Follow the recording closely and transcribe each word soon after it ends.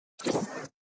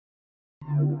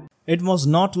It was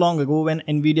not long ago when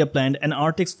Nvidia planned an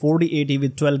RTX 4080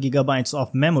 with 12GB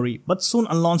of memory, but soon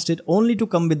unlaunched it only to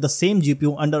come with the same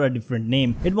GPU under a different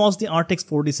name. It was the RTX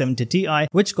 4070 Ti,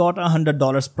 which got a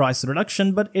 $100 price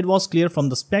reduction, but it was clear from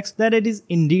the specs that it is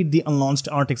indeed the unlaunched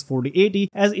RTX 4080,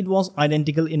 as it was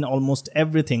identical in almost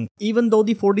everything. Even though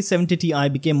the 4070 Ti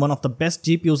became one of the best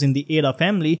GPUs in the Ada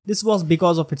family, this was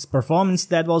because of its performance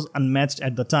that was unmatched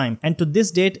at the time, and to this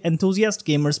date, enthusiast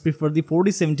gamers prefer the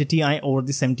 4070 Ti over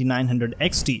the 7900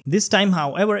 XT. This time,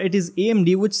 however, it is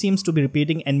AMD which seems to be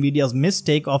repeating Nvidia's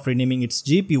mistake of renaming its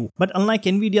GPU. But unlike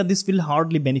Nvidia, this will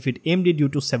hardly benefit AMD due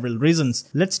to several reasons.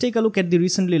 Let's take a look at the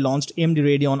recently launched AMD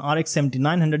Radeon RX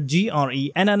 7900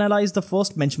 GRE and analyze the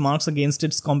first benchmarks against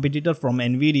its competitor from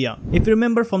Nvidia. If you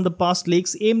remember from the past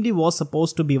leaks, AMD was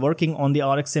supposed to be working on the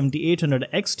RX 7800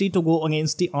 XT to go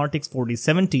against the RTX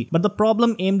 4070, but the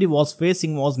problem AMD was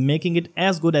facing was making it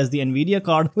as good as the Nvidia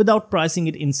card without pricing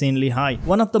it insanely high.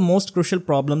 One of the most crucial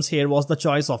problems here was the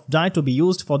choice of die to be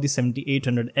used for the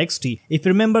 7800 XT. If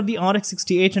you remember the RX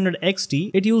 6800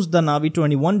 XT, it used the Navi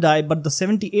 21 die, but the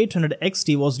 7800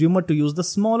 XT was rumored to use the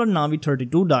smaller Navi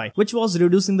 32 die, which was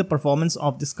reducing the performance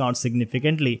of this card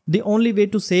significantly. The only way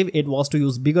to save it was to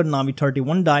use bigger Navi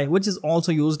 31 die, which is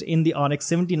also used in the RX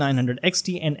 7900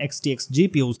 XT and XTX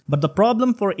GPUs. But the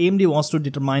problem for AMD was to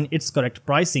determine its correct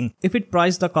pricing. If it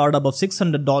priced the card above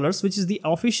 $600, which is the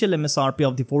official MSRP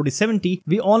of the 4070,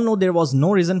 we all know there was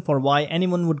no reason for why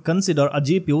anyone would consider a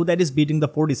GPU that is beating the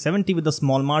 4070 with a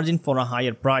small margin for a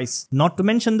higher price. Not to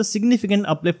mention the significant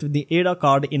uplift with the Ada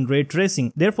card in ray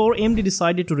tracing. Therefore, AMD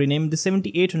decided to rename the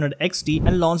 7800 XT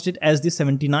and launched it as the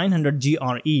 7900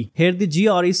 GRE. Here the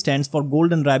GRE stands for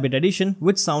Golden Rabbit Edition,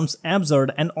 which sounds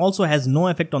absurd and also has no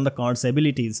effect on the card's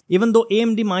abilities. Even though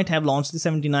AMD might have launched the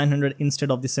 7900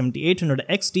 instead of the 7800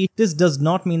 XT, this does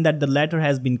not mean that the latter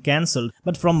has been cancelled,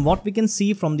 but from what we can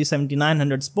see from the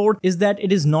 7900's port is that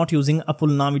it is not using a full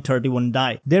Navi 31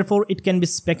 die. Therefore, it can be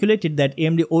speculated that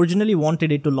AMD originally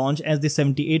wanted it to launch as the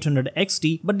 7800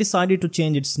 XT but decided to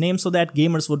change its name so that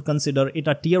gamers would consider it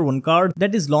a tier 1 card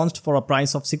that is launched for a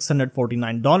price of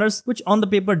 $649, which on the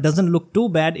paper doesn't look too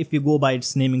bad if you go by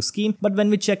its naming scheme, but when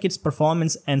we check its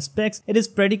performance and specs, it is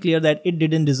pretty clear that it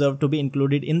didn't deserve to be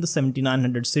included in the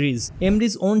 7900 series.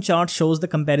 AMD's own chart shows the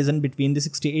comparison between the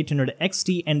 6800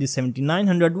 XT and the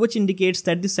 7900, which indicates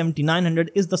that the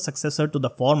 7900 is the successor to the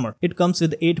former. It comes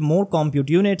with 8 more compute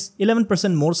units,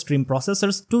 11% more stream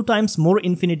processors, 2 times more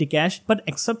infinity cache, but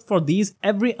except for these,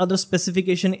 every other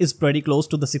specification is pretty close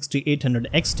to the 6800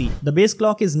 XT. The base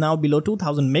clock is now below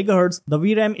 2000 MHz, the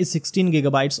VRAM is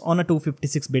 16GB on a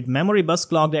 256-bit memory bus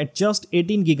clocked at just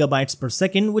 18GB per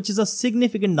second, which is a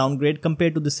significant downgrade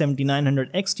compared to the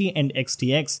 7900 XT and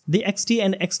XTX. The XT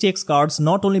and XTX cards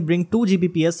not only bring 2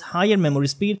 Gbps higher memory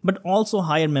speed, but also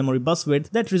higher memory bus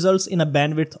width that results in a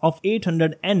bandwidth of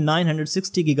 800 and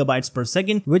 960 GB per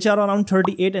second, which are around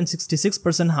 38 and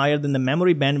 66% higher than the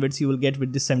memory bandwidths you will get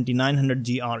with the 7900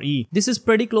 GRE. This is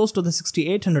pretty close to the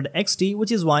 6800 XT,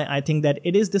 which is why I think that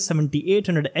it is the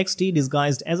 7800 XT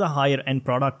disguised as a higher end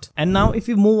product. And now if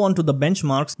we move on to the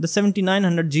benchmarks, the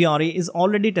 7900 GRE is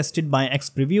already tested by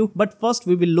XPreview, but first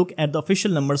we will look at the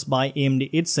official numbers by AMD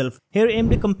itself. Here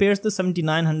AMD compares the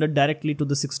 7900 directly to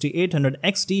the 6800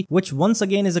 XT, which once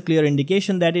again is a clear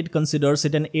indication that it considers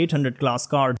it an 800 class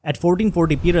card. At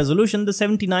 1440p resolution, the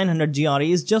 7900 GRE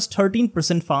is just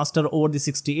 13% faster over the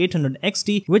 6800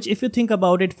 XT, which if you think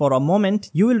about it for a moment,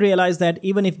 you will realize that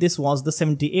even if this was the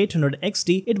 7800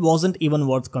 XT, it wasn't even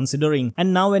worth considering.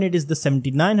 And now when it is the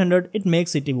 7900, it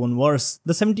makes it even worse.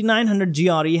 The 7900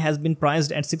 GRE has been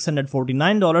priced at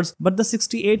 $649, but the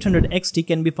 6800 XT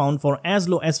can be found for as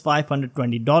low as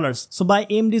 $520. So by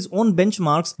AMD's own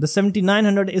benchmarks, the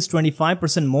 7900 is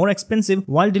 25% more expensive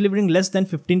while delivering less than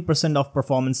 15% of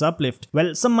performance uplift.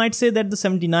 Well, some might say that the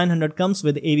 7900 comes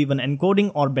with AV1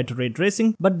 encoding or better ray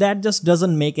tracing, but that just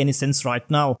doesn't make any sense right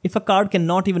now. If a card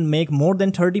cannot even make more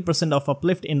than 30% of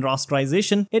uplift in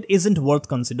rasterization, it isn't worth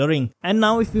considering. And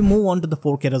now if we move on to the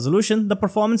 4K resolution, the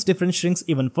performance difference shrinks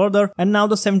even further, and now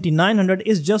the 7900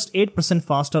 is just 8%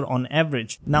 faster on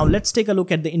average. Now let's take a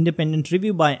look at the independent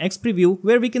review by XPreview,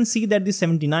 where we can see that the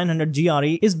 7900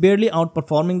 GRE is barely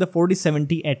outperforming the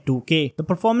 4070 at 2K. The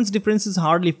performance difference is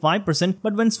hardly 5%,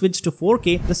 but when switched to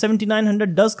 4K, the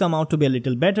 7900 does come out to be a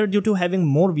little better due to having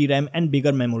more VRAM and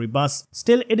bigger memory bus.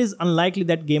 Still, it is unlikely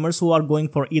that gamers who are going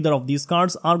for either of these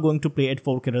cards are going to play at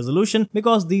 4K resolution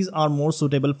because these are more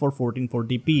suitable for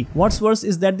 1440p. What's worse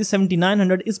is that the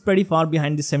 7900 is pretty far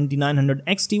behind the 7900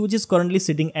 XT, which is currently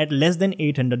sitting at less than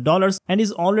 $800 and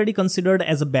is already considered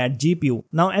as a bad GPU.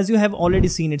 Now, as you have already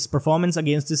seen its performance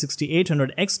against the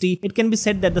 6800 XT, it can be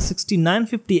said that the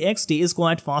 6950 XT is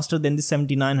quite fast faster than the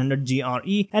 7900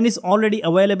 GRE and is already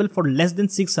available for less than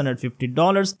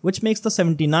 $650, which makes the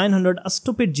 7900 a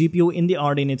stupid GPU in the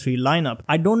RDNA 3 lineup.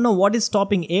 I don't know what is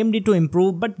stopping AMD to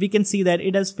improve, but we can see that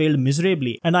it has failed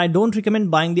miserably, and I don't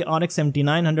recommend buying the RX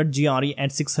 7900 GRE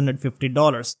at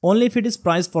 $650. Only if it is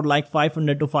priced for like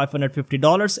 $500 to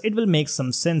 $550, it will make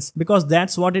some sense, because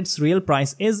that's what its real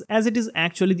price is, as it is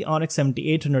actually the RX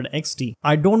 7800 XT.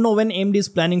 I don't know when AMD is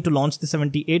planning to launch the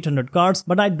 7800 cards,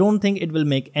 but I don't think it will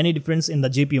make any difference in the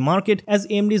GPU market, as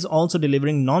AMD is also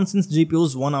delivering nonsense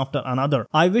GPUs one after another.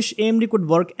 I wish AMD could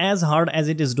work as hard as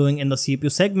it is doing in the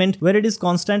CPU segment, where it is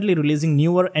constantly releasing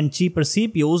newer and cheaper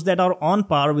CPUs that are on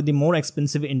par with the more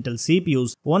expensive Intel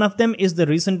CPUs. One of them is the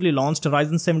recently launched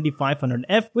Ryzen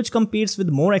 7500F, which competes with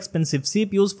more expensive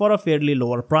CPUs for a fairly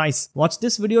lower price. Watch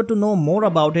this video to know more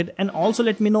about it, and also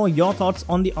let me know your thoughts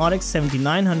on the RX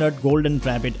 7900 Golden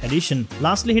Rabbit Edition.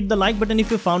 Lastly, hit the like button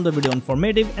if you found the video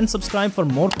informative, and subscribe for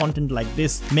more content like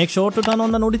this. Make sure to turn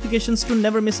on the notifications to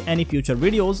never miss any future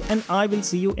videos, and I will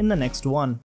see you in the next one.